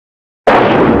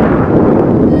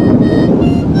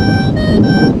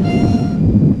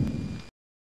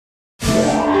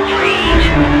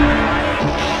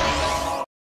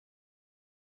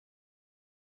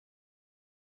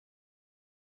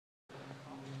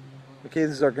Okay,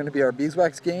 this is going to be our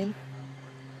Beezwax game.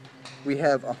 We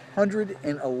have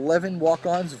 111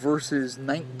 walk-ons versus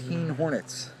 19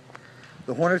 Hornets.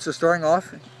 The Hornets are starting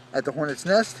off at the Hornets'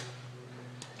 nest.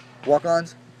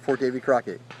 Walk-ons for Davy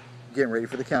Crockett. Getting ready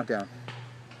for the countdown.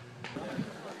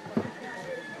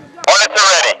 Hornets are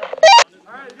ready.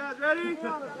 Alright, you guys ready? Hey,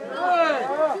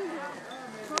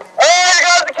 you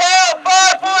got the count.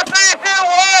 5, 4, 3, 2,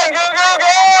 1. Go, go, go.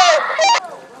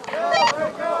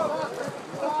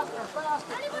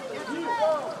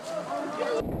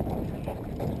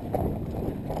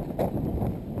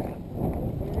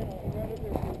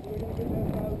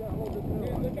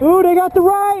 Ooh, they got the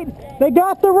right! They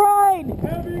got the right!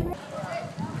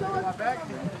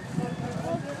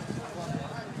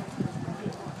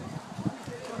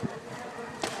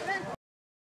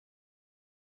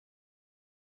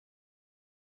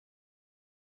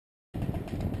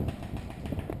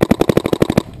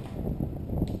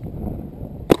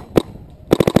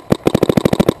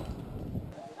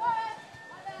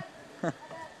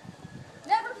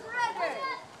 Never surrender,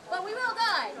 but we will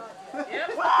die.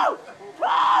 Here's one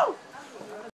wall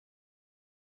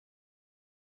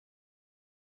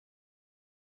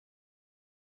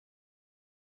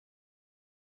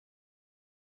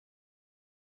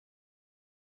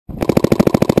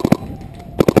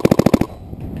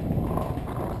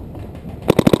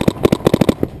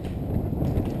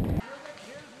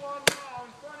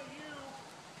in front of you.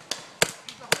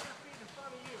 He's 100 feet in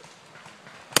front of you.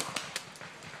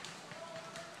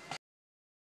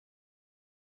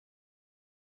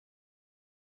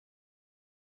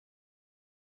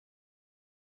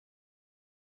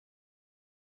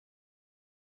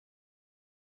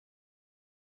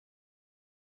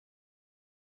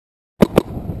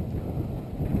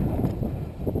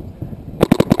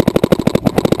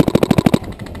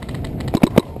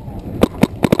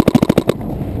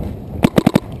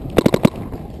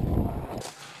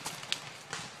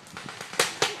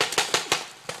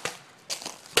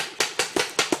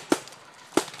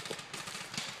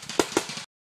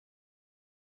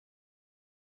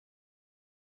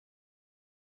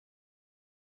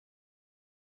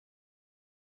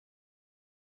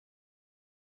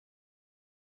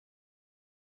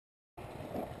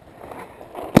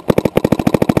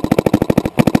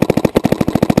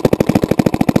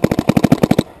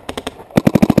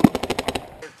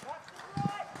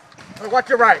 Watch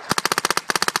your right.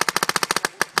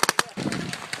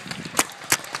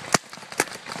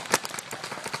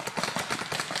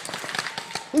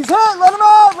 He's hit! Let him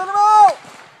out! Let him out!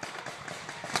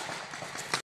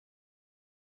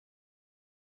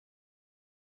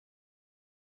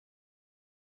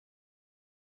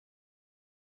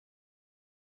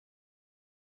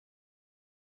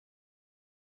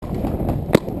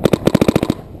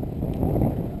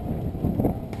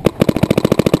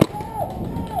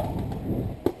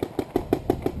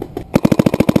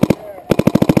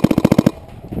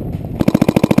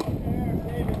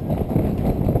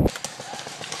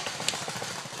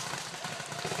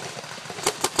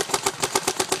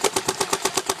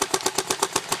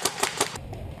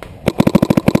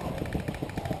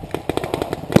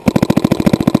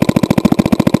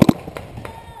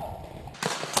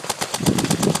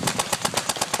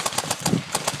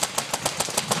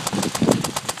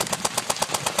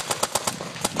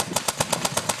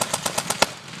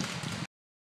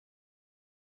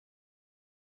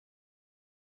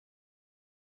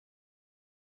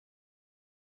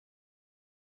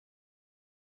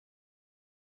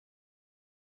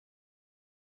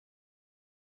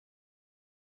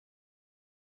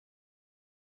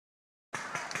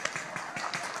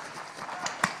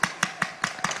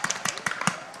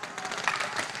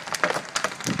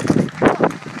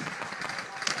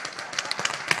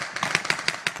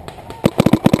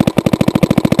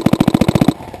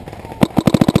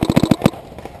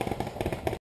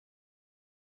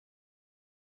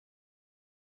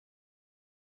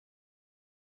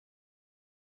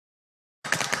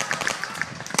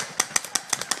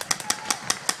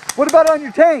 What about on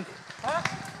your tank? Huh?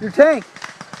 Your tank.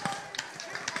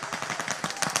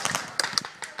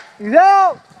 He's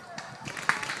out!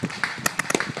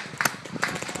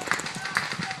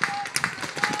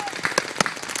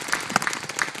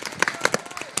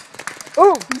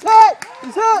 Ooh, he's hit!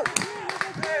 He's hit!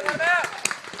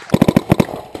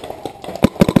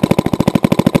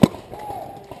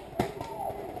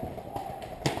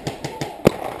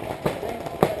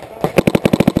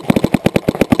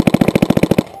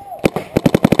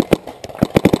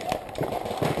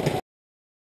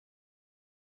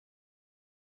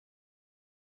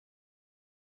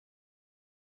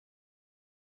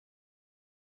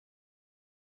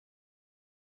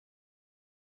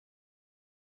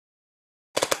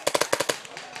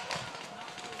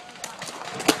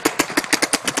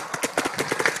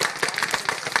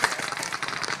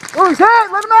 he's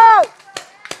hit! Let him out!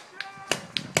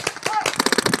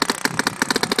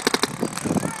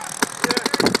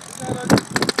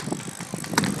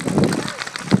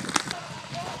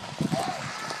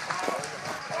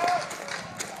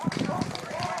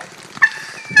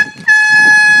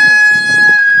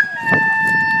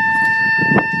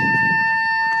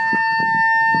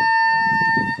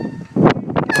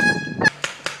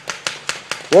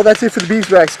 Well, that's it for the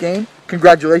Beezwax game.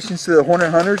 Congratulations to the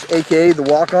Hornet Hunters, aka the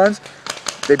Walk-Ons.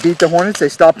 They beat the Hornets. They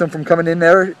stopped them from coming in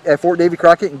there at Fort Davy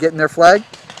Crockett and getting their flag.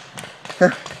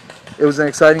 It was an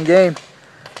exciting game.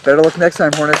 Better luck next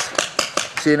time, Hornets.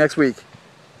 See you next week.